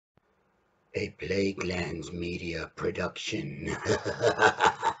A Plaguelands Media production.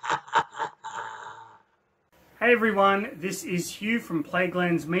 Hey everyone, this is Hugh from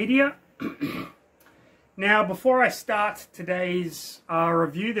Plaguelands Media. Now, before I start today's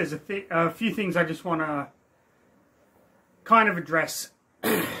review, there's a few things I just want to kind of address.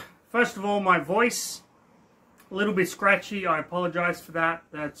 First of all, my voice, a little bit scratchy. I apologize for that.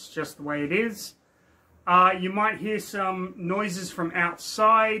 That's just the way it is. You might hear some noises from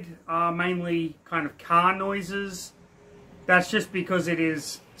outside, mainly kind of car noises. That's just because it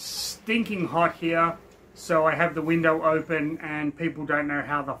is stinking hot here. So I have the window open and people don't know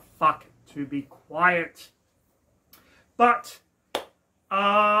how the fuck to be quiet. But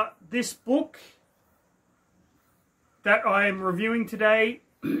this book that I am reviewing today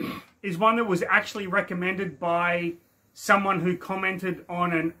is one that was actually recommended by someone who commented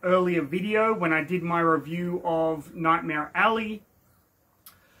on an earlier video when I did my review of Nightmare Alley.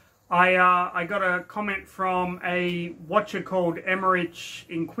 I got a comment from a watcher called Emmerich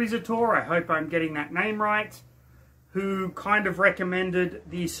Inquisitor, I hope I'm getting that name right, who kind of recommended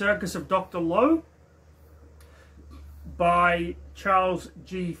The Circus of Dr. Lowe by Charles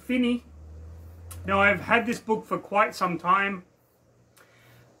G. Finney. Now, I've had this book for quite some time,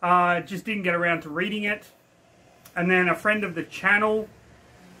 just didn't get around to reading it. And then a friend of the channel,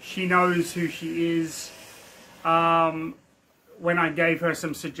 she knows who she is, when I gave her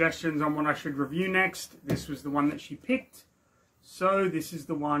some suggestions on what I should review next, this was the one that she picked. So this is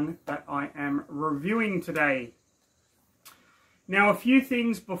the one that I am reviewing today. Now, a few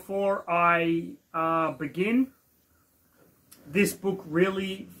things before I begin. This book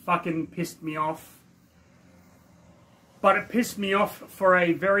really fucking pissed me off. But it pissed me off for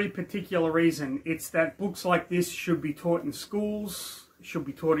a very particular reason. It's that books like this should be taught in schools, should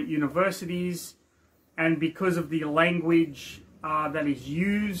be taught at universities, and because of the language that is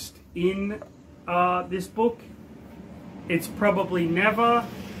used in this book, it's probably never,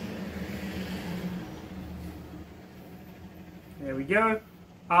 there we go,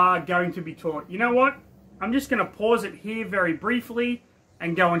 going to be taught. You know what? I'm just going to pause it here very briefly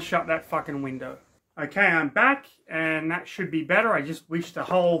and go and shut that fucking window. Okay, I'm back, and that should be better. I just wish the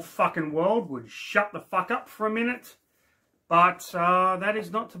whole fucking world would shut the fuck up for a minute, but that is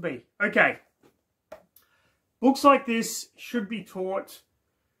not to be. Okay. Books like this should be taught,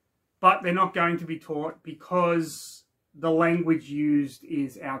 but they're not going to be taught because the language used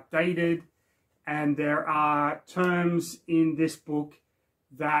is outdated and there are terms in this book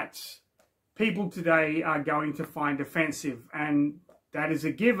that people today are going to find offensive, and that is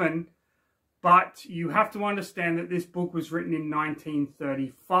a given, but you have to understand that this book was written in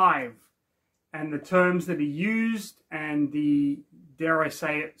 1935 and the terms that are used and the, dare I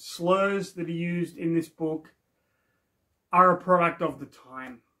say it, slurs that are used in this book are a product of the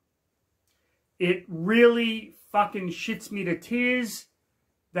time. It really fucking shits me to tears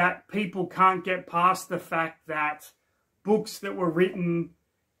that people can't get past the fact that books that were written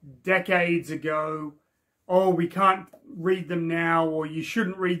decades ago, oh, we can't read them now, or you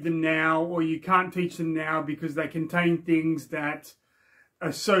shouldn't read them now, or you can't teach them now because they contain things that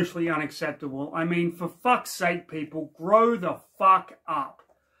are socially unacceptable. I mean, for fuck's sake, people, grow the fuck up.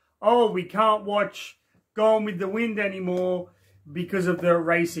 Oh, we can't watch Gone with the Wind anymore because of the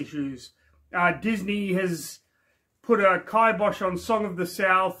race issues. Disney has put a kibosh on Song of the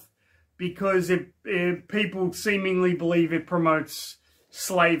South because people seemingly believe it promotes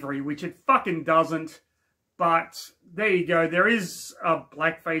slavery, which it fucking doesn't. But there you go. There is a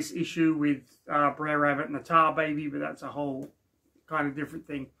blackface issue with Brer Rabbit and the Tar Baby, but that's a whole kind of different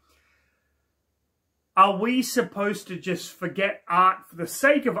thing. Are we supposed to just forget art for the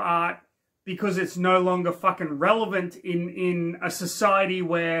sake of art because it's no longer fucking relevant in a society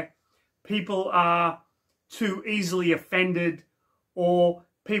where people are too easily offended, or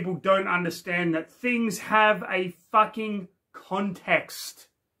people don't understand that things have a fucking context?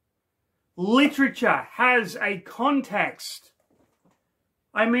 Literature has a context.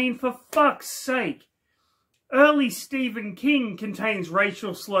 I mean, for fuck's sake. Early Stephen King contains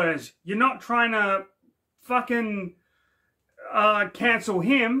racial slurs. You're not trying to fucking cancel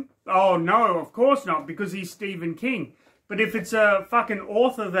him. Oh, no, of course not, because he's Stephen King. But if it's a fucking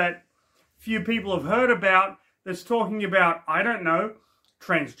author that few people have heard about that's talking about, I don't know,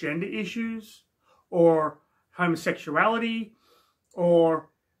 transgender issues or homosexuality or,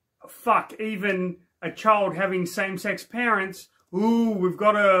 fuck, even a child having same-sex parents, ooh, we've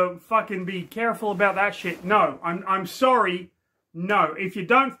got to fucking be careful about that shit. No, I'm sorry. No, if you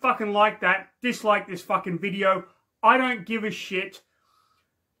don't fucking like that, dislike this fucking video. I don't give a shit.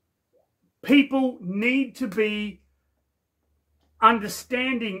 People need to be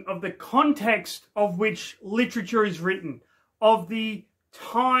understanding of the context of which literature is written, of the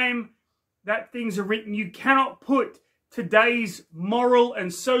time that things are written. You cannot put today's moral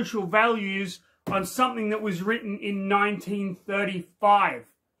and social values on something that was written in 1935.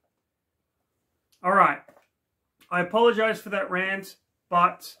 All right. I apologize for that rant,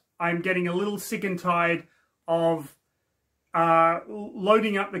 but I'm getting a little sick and tired of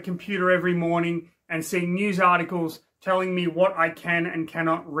loading up the computer every morning and seeing news articles telling me what I can and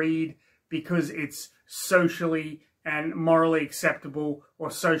cannot read because it's socially and morally acceptable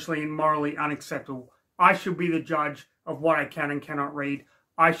or socially and morally unacceptable. I should be the judge of what I can and cannot read.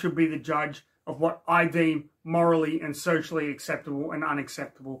 I should be the judge of what I deem morally and socially acceptable and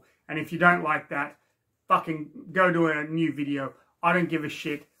unacceptable. And if you don't like that, fucking go to a new video. I don't give a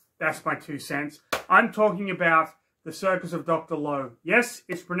shit. That's my 2 cents. I'm talking about The Circus of Dr. Low. Yes,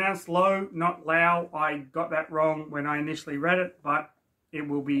 it's pronounced Low, not Lau. I got that wrong when I initially read it, but it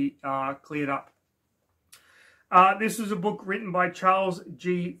will be cleared up. This was a book written by Charles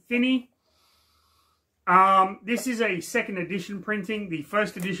G. Finney. This is a second edition printing. The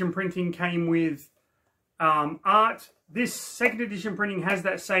first edition printing came with art. This second edition printing has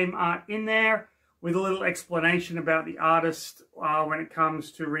that same art in there with a little explanation about the artist when it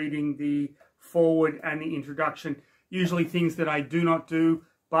comes to reading the foreword and the introduction. Usually things that I do not do,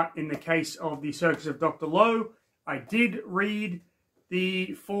 but in the case of The Circus of Dr. Low, I did read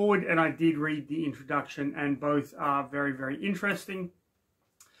the foreword and I did read the introduction, and both are very, very interesting.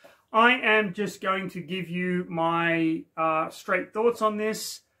 I am just going to give you my straight thoughts on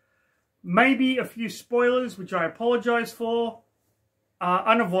this. Maybe a few spoilers, which I apologize for.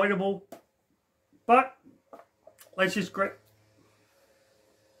 Unavoidable. But let's just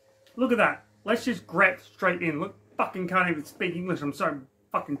look at that. Let's just get straight in. Look, fucking can't even speak English. I'm so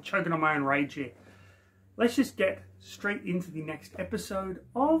fucking choking on my own rage here. Let's just get straight into the next episode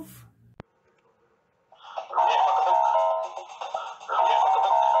of...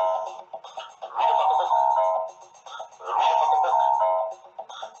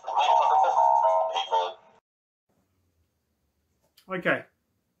 Okay.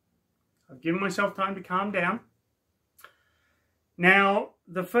 I've given myself time to calm down. Now,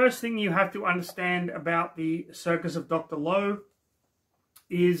 the first thing you have to understand about The Circus of Dr. Low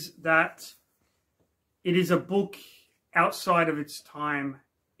is that it is a book outside of its time,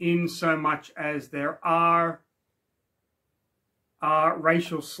 in so much as there are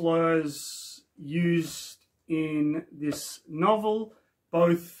racial slurs used in this novel,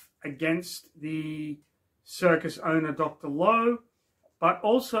 both against the circus owner Dr. Low, but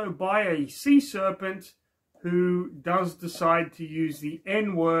also by a sea serpent who does decide to use the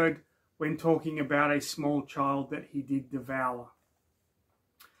N-word when talking about a small child that he did devour.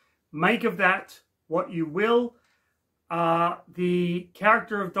 Make of that what you will. The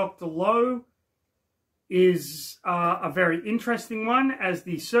character of Dr. Low is a very interesting one. As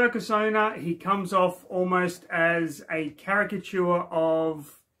the circus owner, he comes off almost as a caricature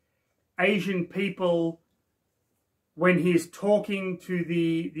of Asian people when he is talking to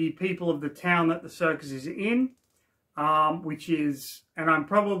the people of the town that the circus is in, which is, and I'm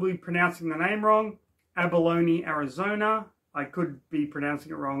probably pronouncing the name wrong, Abalone, Arizona. I could be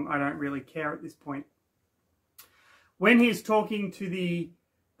pronouncing it wrong. I don't really care at this point. When he's talking to the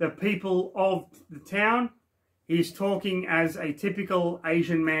people of the town, he's talking as a typical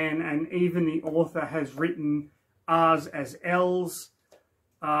Asian man, and even the author has written R's as L's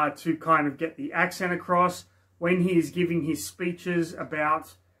to kind of get the accent across. When he is giving his speeches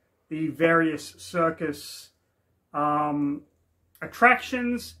about the various circus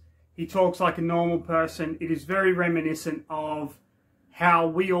attractions, he talks like a normal person. It is very reminiscent of how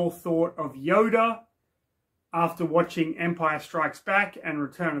we all thought of Yoda after watching Empire Strikes Back and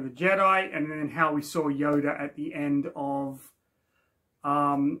Return of the Jedi, and then how we saw Yoda at the end of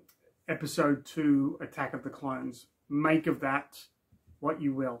Episode 2, Attack of the Clones. Make of that what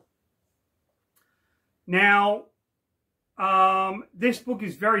you will. Now, this book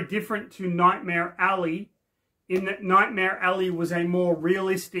is very different to Nightmare Alley, in that Nightmare Alley was a more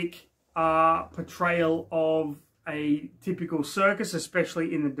realistic portrayal of a typical circus,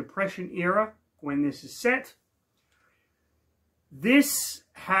 especially in the Depression era when this is set. This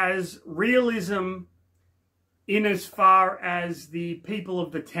has realism in as far as the people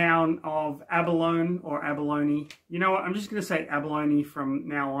of the town of Abalone, or Abalone. You know what, I'm just going to say Abalone from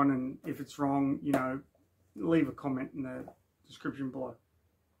now on, and if it's wrong, you know, leave a comment in the description below.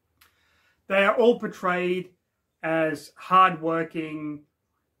 They are all portrayed as hardworking,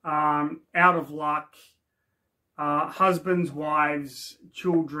 out of luck, husbands, wives,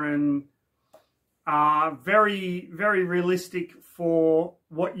 children, Very, very realistic for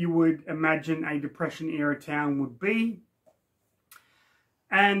what you would imagine a Depression-era town would be.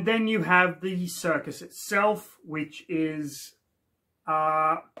 And then you have the circus itself, which is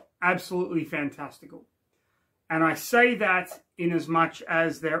absolutely fantastical. And I say that in as much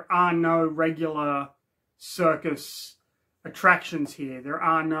as there are no regular circus attractions here. There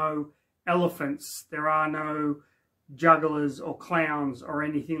are no elephants. There are no jugglers or clowns or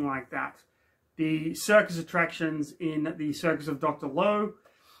anything like that. The circus attractions in the Circus of Dr. Lowe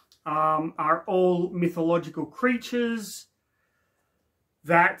are all mythological creatures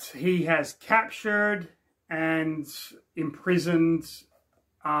that he has captured and imprisoned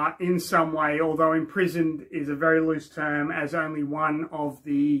in some way, although imprisoned is a very loose term, as only one of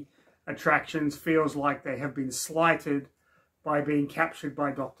the attractions feels like they have been slighted by being captured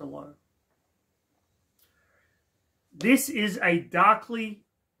by Dr. Lowe. This is a darkly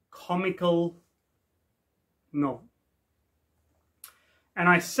comical novel. And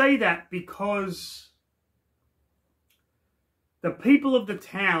I say that because the people of the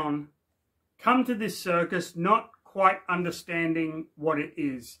town come to this circus not quite understanding what it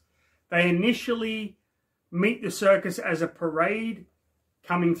is. They initially meet the circus as a parade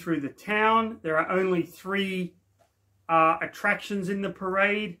coming through the town. There are only 3 attractions in the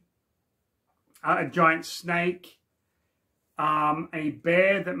parade. A giant snake, a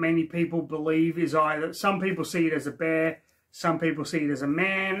bear that many people believe is either, some people see it as a bear, some people see it as a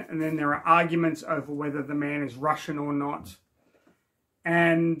man, and then there are arguments over whether the man is Russian or not.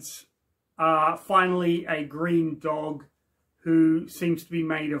 And finally, a green dog who seems to be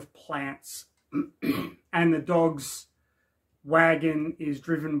made of plants. And the dog's wagon is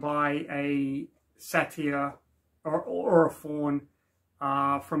driven by a satyr or a faun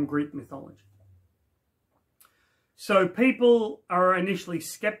from Greek mythology. So people are initially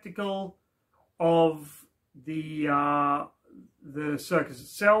skeptical of the circus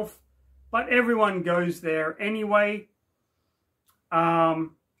itself, but everyone goes there anyway.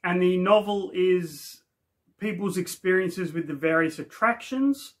 And the novel is people's experiences with the various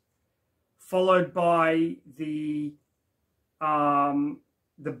attractions, followed by the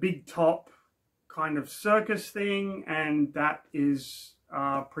big top kind of circus thing, and that is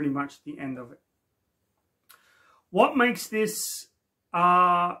pretty much the end of it. What makes this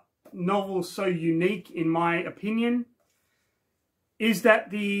novel so unique, in my opinion, is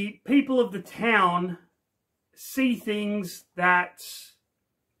that the people of the town see things that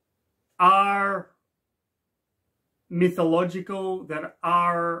are mythological, that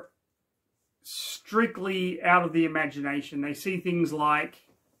are strictly out of the imagination. They see things like,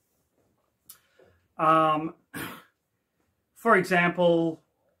 for example,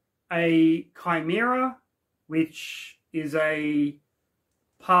 a chimera, which is a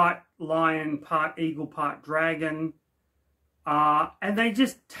part lion, part eagle, part dragon. And they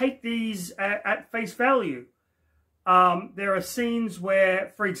just take these at face value. There are scenes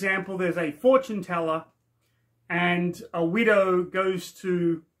where, for example, there's a fortune teller and a widow goes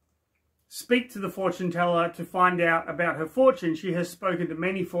to speak to the fortune teller to find out about her fortune. She has spoken to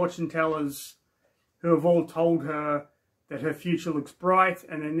many fortune tellers who have all told her that her future looks bright,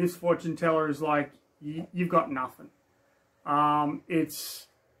 and then this fortune teller is like, you've got nothing. It's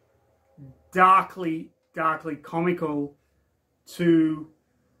darkly comical to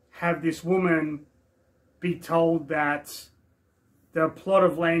have this woman be told that the plot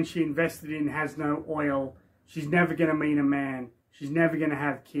of land she invested in has no oil. She's never going to meet a man. She's never going to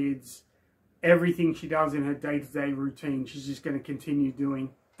have kids. Everything she does in her day-to-day routine, she's just going to continue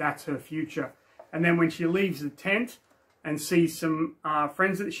doing. That's her future. And then when she leaves the tent and sees some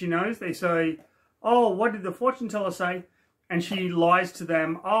friends that she knows, they say, oh, what did the fortune teller say? And she lies to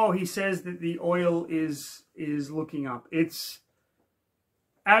them, oh, he says that the oil is looking up. It's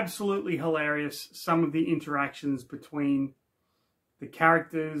absolutely hilarious, some of the interactions between the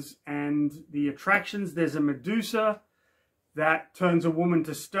characters and the attractions. There's a Medusa that turns a woman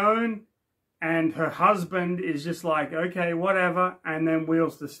to stone, and her husband is just like, okay, whatever, and then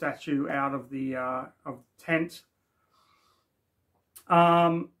wheels the statue out of the tent.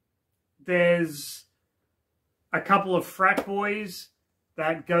 There's a couple of frat boys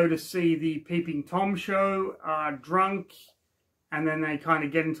that go to see the Peeping Tom show, drunk, and then they kind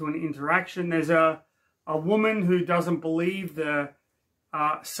of get into an interaction. There's a woman who doesn't believe the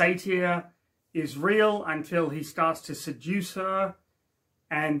satyr is real until he starts to seduce her.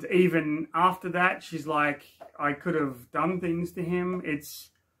 And even after that, she's like, I could have done things to him.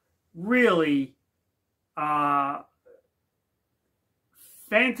 It's really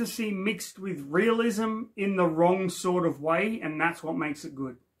fantasy mixed with realism in the wrong sort of way, and that's what makes it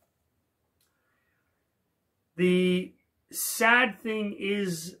good. The sad thing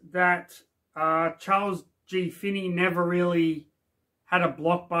is that Charles G. Finney never really had a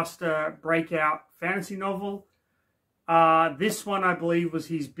blockbuster breakout fantasy novel. This one, I believe, was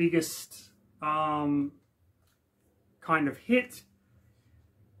his biggest kind of hit.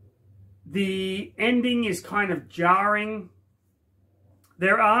 The ending is kind of jarring.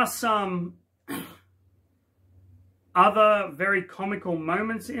 There are some other very comical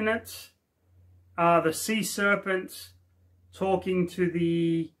moments in it. The sea serpent talking to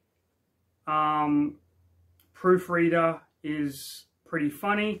the proofreader is pretty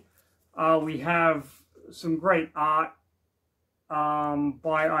funny. We have some great art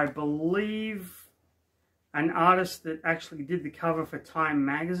by, I believe, an artist that actually did the cover for Time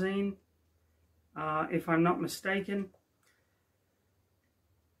magazine, if I'm not mistaken.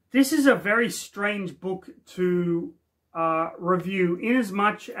 This is a very strange book to review, in as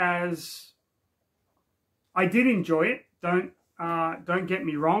much as I did enjoy it. Don't get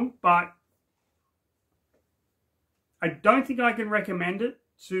me wrong, but I don't think I can recommend it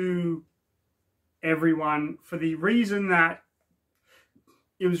to everyone for the reason that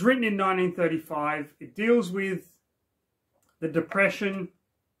it was written in 1935. It deals with the Depression.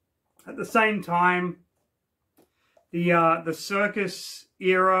 At the same time, the circus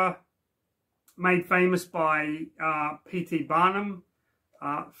era, made famous by P.T. Barnum,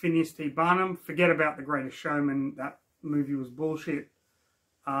 Phineas T. Barnum. Forget about The Greatest Showman. That movie was bullshit.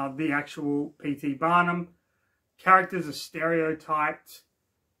 The actual P.T. Barnum. Characters are stereotyped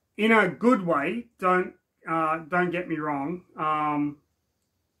in a good way. Don't get me wrong.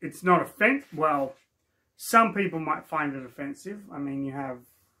 It's not offensive. Well, some people might find it offensive. I mean, you have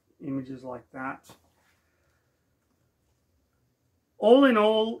images like that. All in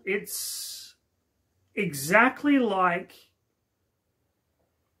all, it's exactly like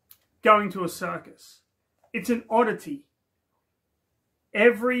going to a circus. It's an oddity.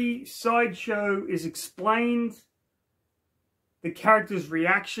 Every sideshow is explained. The characters'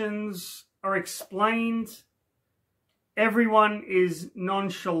 reactions are explained. Everyone is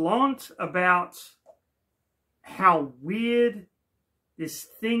nonchalant about how weird this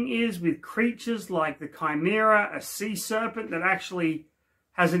thing is, with creatures like the chimera, a sea serpent that actually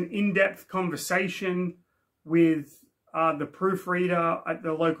has an in-depth conversation with the proofreader at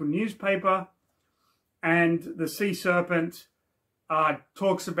the local newspaper. And the sea serpent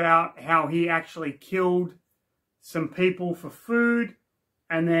talks about how he actually killed some people for food,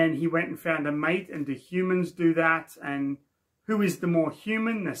 and then he went and found a mate, and do humans do that? And who is the more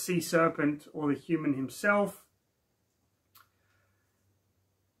human, the sea serpent or the human himself?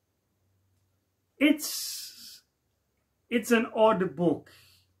 It's an odd book,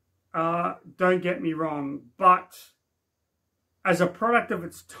 don't get me wrong, but as a product of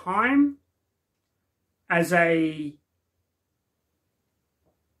its time, as a,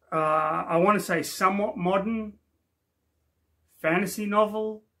 I want to say somewhat modern fantasy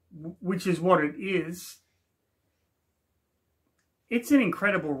novel, which is what it is, it's an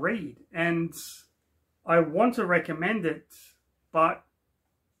incredible read, and I want to recommend it, but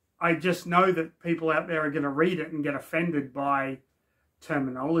I just know that people out there are going to read it and get offended by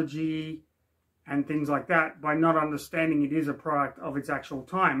terminology and things like that, by not understanding it is a product of its actual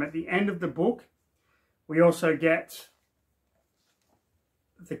time. At the end of the book, we also get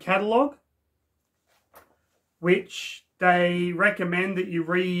the catalogue, which they recommend that you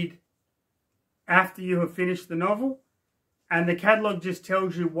read after you have finished the novel. And the catalogue just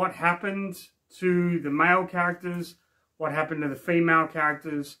tells you what happened to the male characters, what happened to the female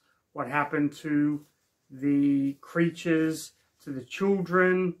characters, what happened to the creatures, to the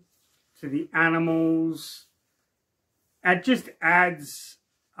children, to the animals. It just adds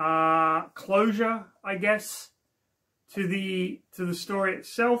closure, I guess, to the story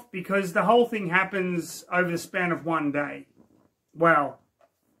itself, because the whole thing happens over the span of one day. Well,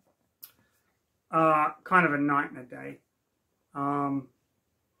 kind of a night and a day.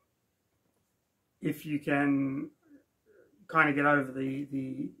 If you can kind of get over the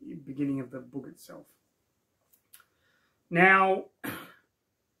beginning of the book itself. Now,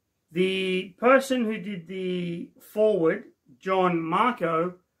 the person who did the foreword, John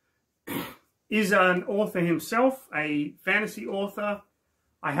Marco, is an author himself, a fantasy author.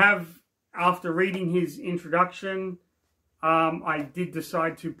 I have, after reading his introduction, I did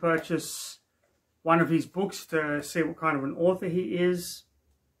decide to purchase one of his books to see what kind of an author he is.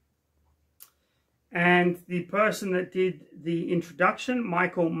 And the person that did the introduction,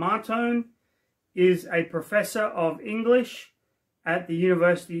 Michael Martone, is a professor of English at the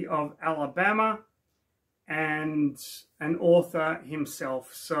University of Alabama and an author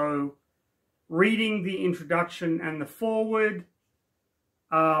himself. So reading the introduction and the foreword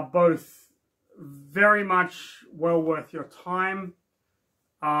are both very much well worth your time.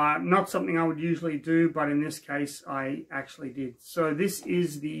 Not something I would usually do, but in this case, I actually did. So this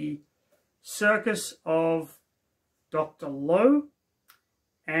is the Circus of Dr. Lowe.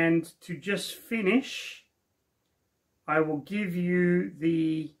 And to just finish, I will give you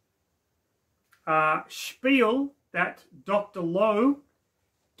the spiel that Dr. Lowe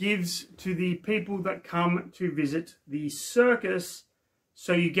gives to the people that come to visit the circus,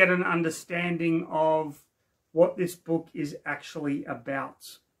 so you get an understanding of what this book is actually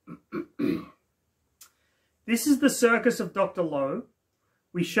about. This is the Circus of Dr. Lowe.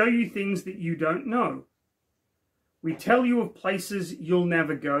 We show you things that you don't know. We tell you of places you'll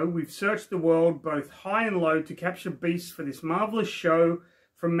never go. We've searched the world both high and low to capture beasts for this marvellous show,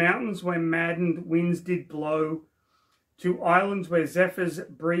 from mountains where maddened winds did blow, to islands where zephyrs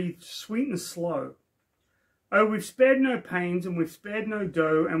breathed sweet and slow. Oh, we've spared no pains, and we've spared no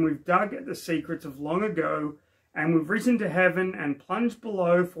dough, and we've dug at the secrets of long ago, and we've risen to heaven and plunged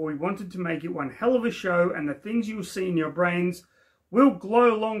below, for we wanted to make it one hell of a show, and the things you'll see in your brains will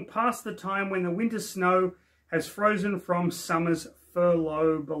glow long past the time when the winter snow has frozen from summer's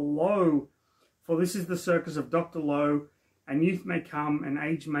furlough below. For this is the Circus of Dr. Lowe, and youth may come and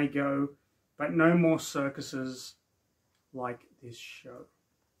age may go, but no more circuses like this show.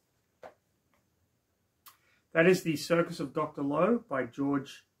 That is the Circus of Dr. Lowe by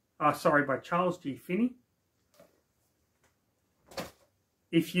Charles G. Finney.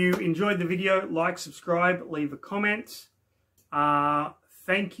 If you enjoyed the video, like, subscribe, leave a comment.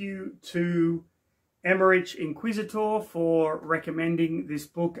 Thank you to Emmerich Inquisitor for recommending this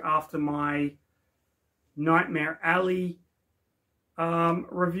book after my Nightmare Alley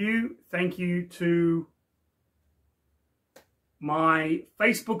review. Thank you to my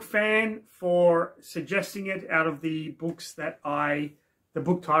Facebook fan for suggesting it out of the books that the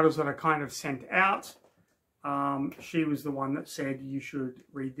book titles that I kind of sent out. She was the one that said you should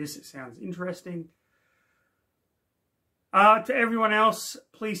read this, it sounds interesting. To everyone else,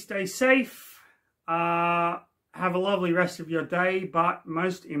 please stay safe. Have a lovely rest of your day, but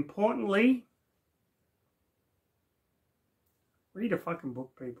most importantly, read a fucking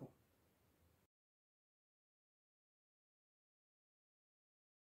book, people.